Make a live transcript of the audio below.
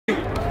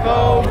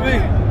Kobe,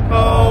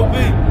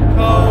 Kobe,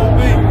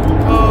 Kobe,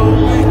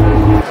 Kobe.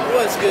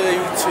 What's good,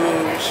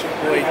 YouTube? It's your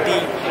boy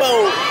D-Bo.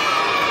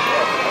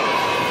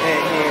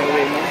 And here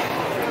with me.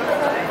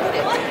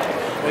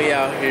 We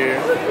out here.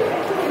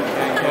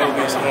 And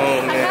Kobe's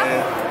home,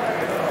 man.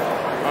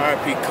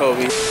 R.I.P.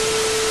 Kobe.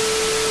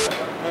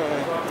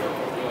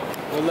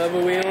 What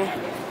level we on?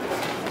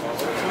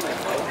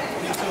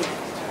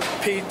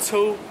 P2.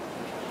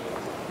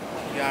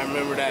 You gotta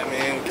remember that,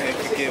 man. We can't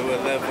forget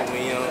what level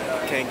we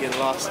on. Can't get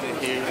lost in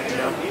here, you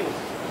know.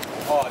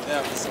 Oh,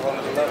 damn, this is one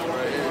of the level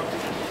right here.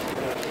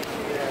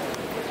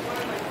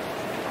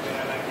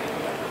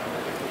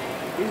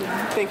 You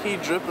think he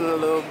dripping a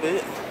little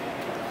bit?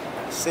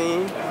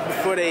 Seen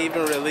before they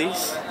even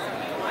release.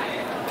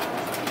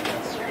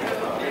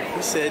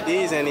 He said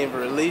these ain't even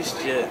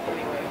released yet.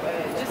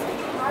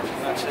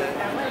 Not yet.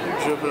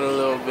 Dripping a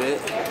little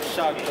bit.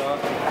 Shock dog.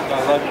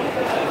 Got lucky.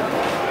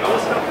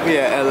 We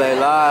at LA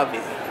Lobby.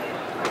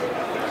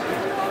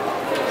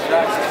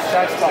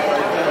 Shock spot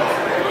right there.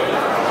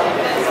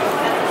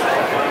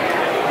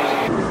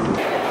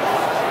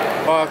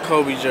 All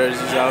Kobe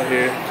jerseys out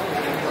here.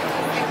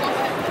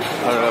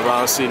 Hold up, I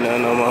don't see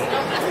nothing no more.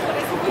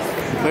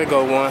 There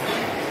go one.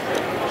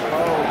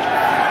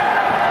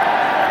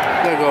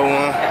 There go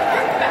one.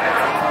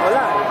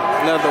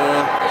 Another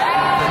one.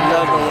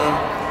 Another one.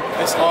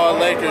 It's all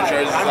Lakers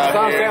jerseys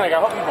out here.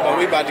 But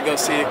we about to go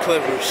see the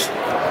Clippers.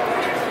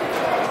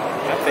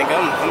 I think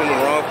I'm in the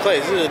wrong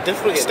place. This is a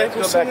different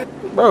Staples Center.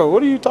 Bro,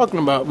 what are you talking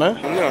about, man?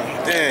 No,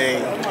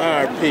 dang.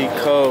 R.I.P.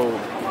 Kobe.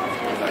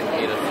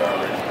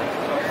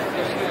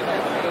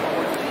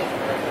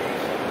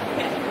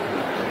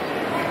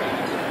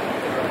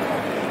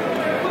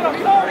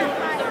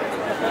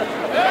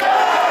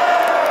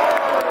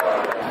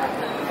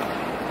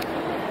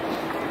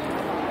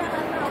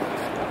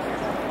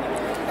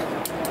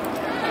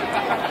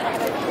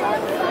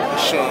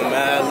 Showing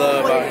mad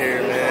love out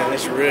here, man.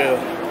 It's real.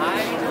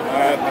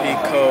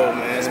 R.I.P. Cole,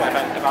 man.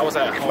 If I was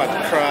at home, I'm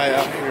about to cry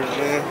out here,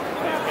 man.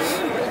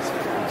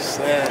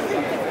 Sad.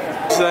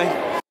 Say?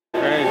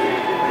 crazy.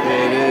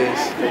 Yeah, it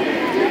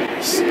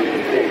is.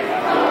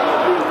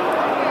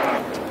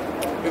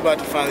 We about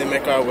to finally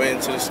make our way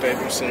into the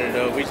Staples Center,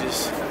 though. We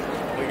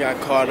got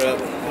caught up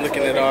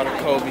looking at all the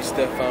Kobe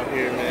stuff out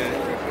here, man.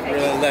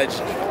 Real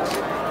legend.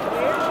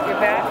 You're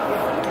back?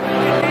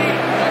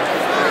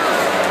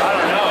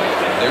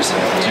 There's some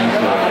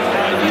super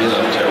idea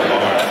of Joe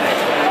Bar.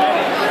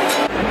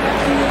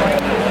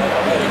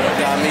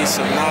 Got me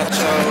some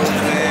nachos,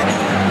 man.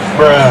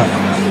 Bruh.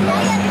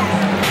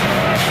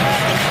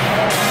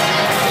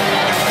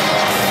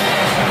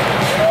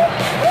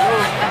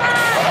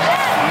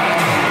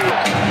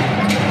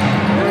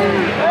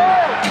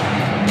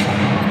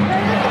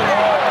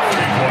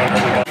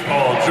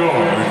 Paul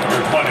George,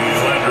 number 20,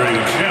 Landry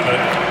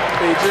Shamet.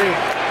 PG.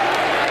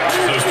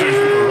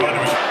 Substitution for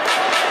Rodney.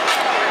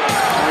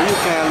 You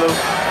can, Lou.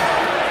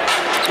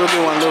 Go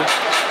get one, Lou.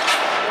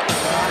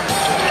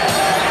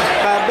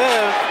 Pat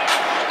Bev.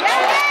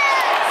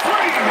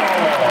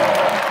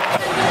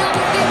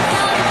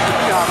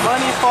 Got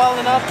money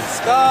falling out the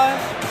sky.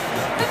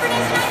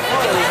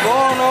 What is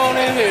going on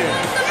in here?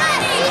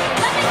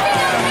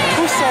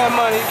 Who said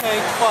money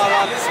can't fall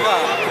out the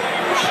sky?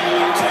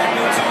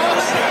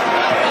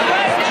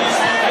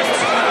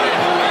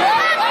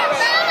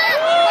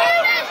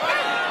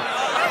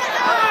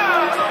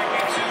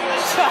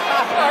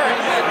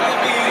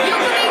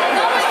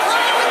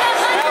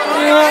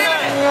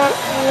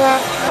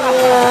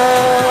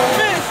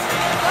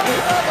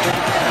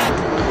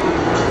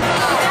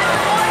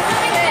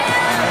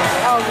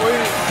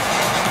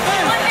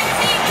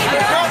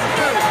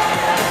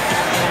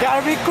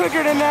 Gotta be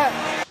quicker than that.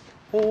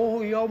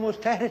 Oh, you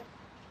almost had it.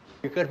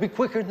 You gotta be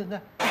quicker than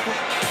that.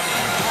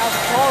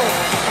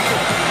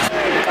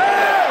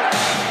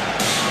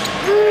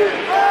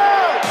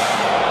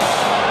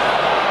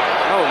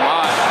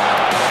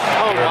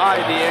 Oh my,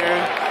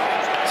 De'Aaron.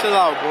 Chill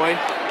out, boy.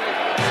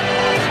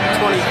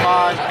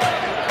 25.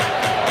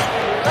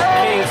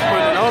 Kings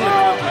putting it on the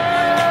Clippers.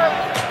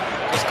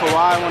 Does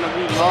Kawhi want to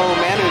be low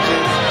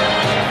managing?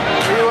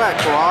 Where you at,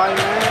 Kawhi,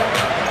 man?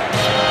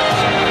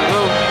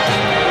 Lou,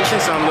 let me see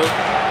something, Lou.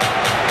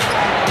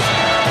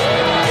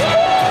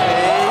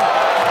 Hey.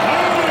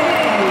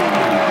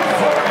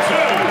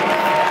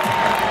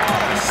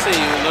 See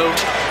you, Lou.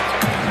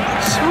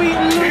 Sweet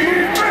Lou.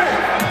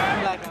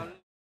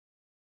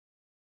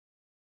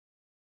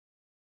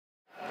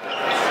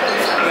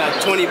 We got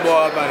 20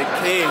 ball by the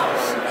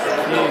Kings.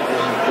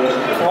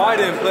 Kawhi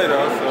didn't play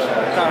though, so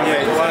kind of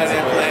Yeah, Kawhi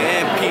didn't play,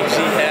 and PG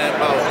had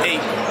about 8.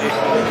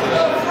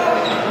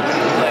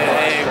 Played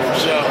A for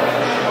sure.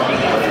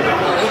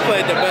 Who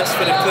played the best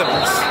for the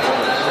Clippers?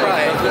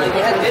 Right.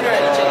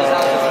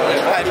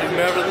 Patrick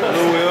Beverly.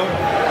 Lou Will.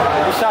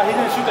 He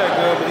didn't shoot that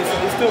good, but he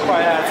still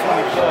probably had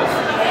 20 plus.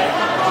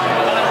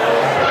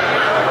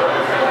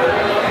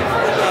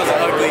 That was an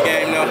ugly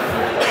game, though.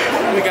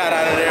 We got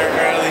out of there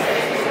early.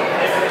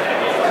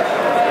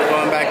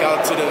 Going back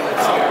out to the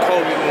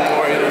Kobe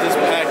Memorial. It's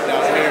packed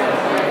out here.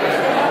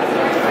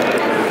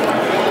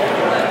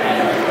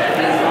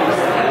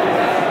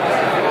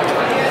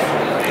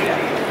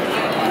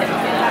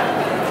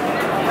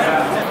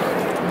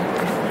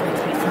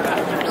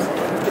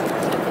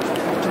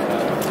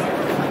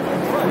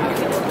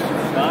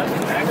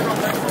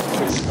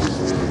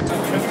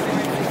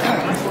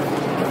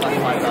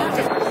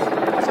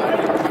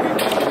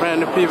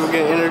 people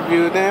getting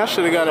interviewed. Damn, I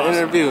should have got an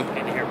interview. Good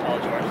to hear Paul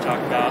George talk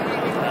about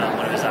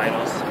one of his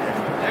idols.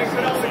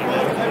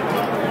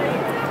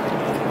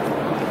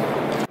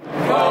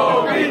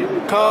 Kobe,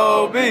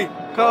 Kobe,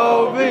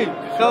 Kobe,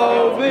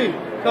 Kobe,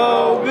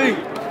 Kobe,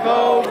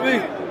 Kobe,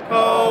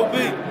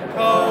 Kobe,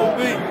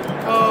 Kobe,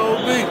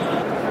 Kobe.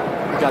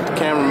 Got the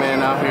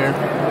cameraman out here.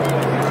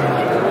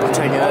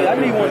 Taking I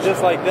need one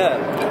just like that.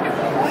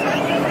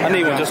 I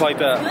need one just like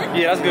that.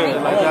 Yeah, that's good.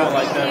 I want one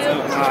like that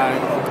too. All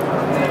right.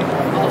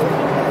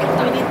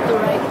 Do we need the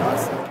right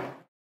ones?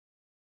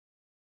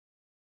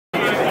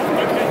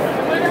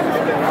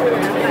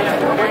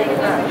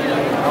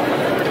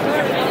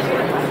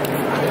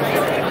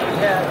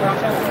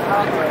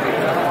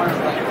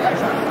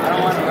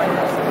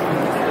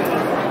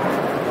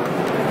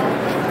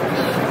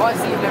 Oh, I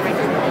see you every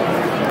day.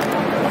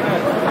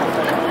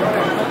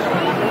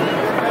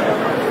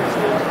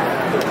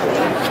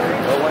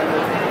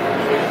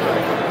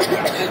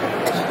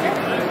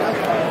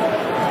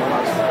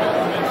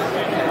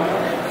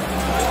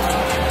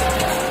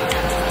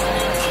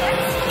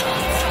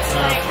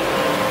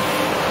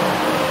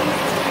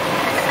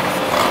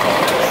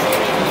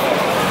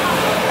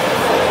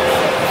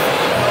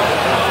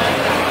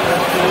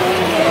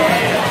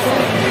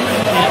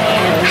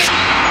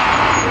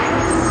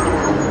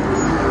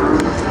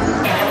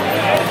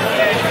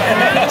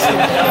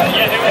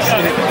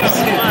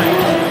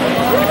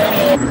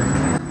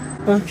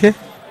 Okay.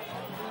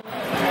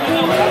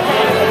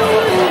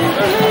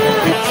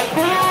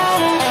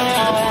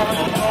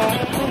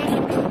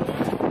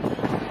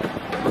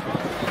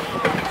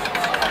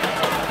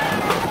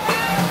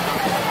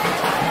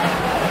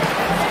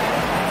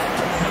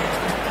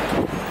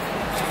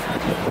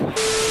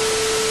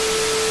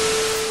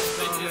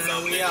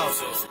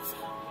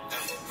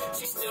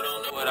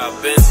 What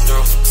I've been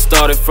through.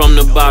 Started from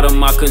the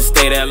bottom, I couldn't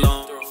stay that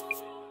long.